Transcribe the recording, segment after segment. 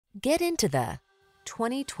Get into the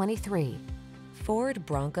 2023 Ford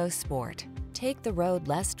Bronco Sport. Take the road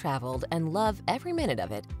less traveled and love every minute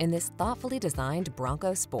of it in this thoughtfully designed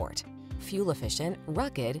Bronco Sport. Fuel efficient,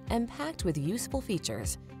 rugged, and packed with useful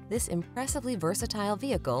features, this impressively versatile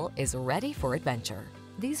vehicle is ready for adventure.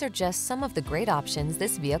 These are just some of the great options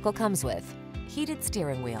this vehicle comes with: heated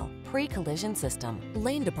steering wheel, pre-collision system,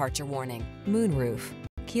 lane departure warning, moonroof,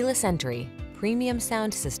 keyless entry, premium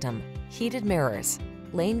sound system, heated mirrors,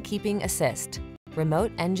 lane keeping assist,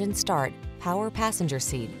 remote engine start, power passenger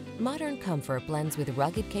seat. Modern comfort blends with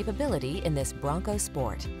rugged capability in this Bronco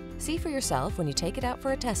Sport. See for yourself when you take it out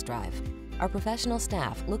for a test drive. Our professional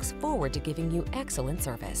staff looks forward to giving you excellent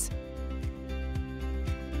service.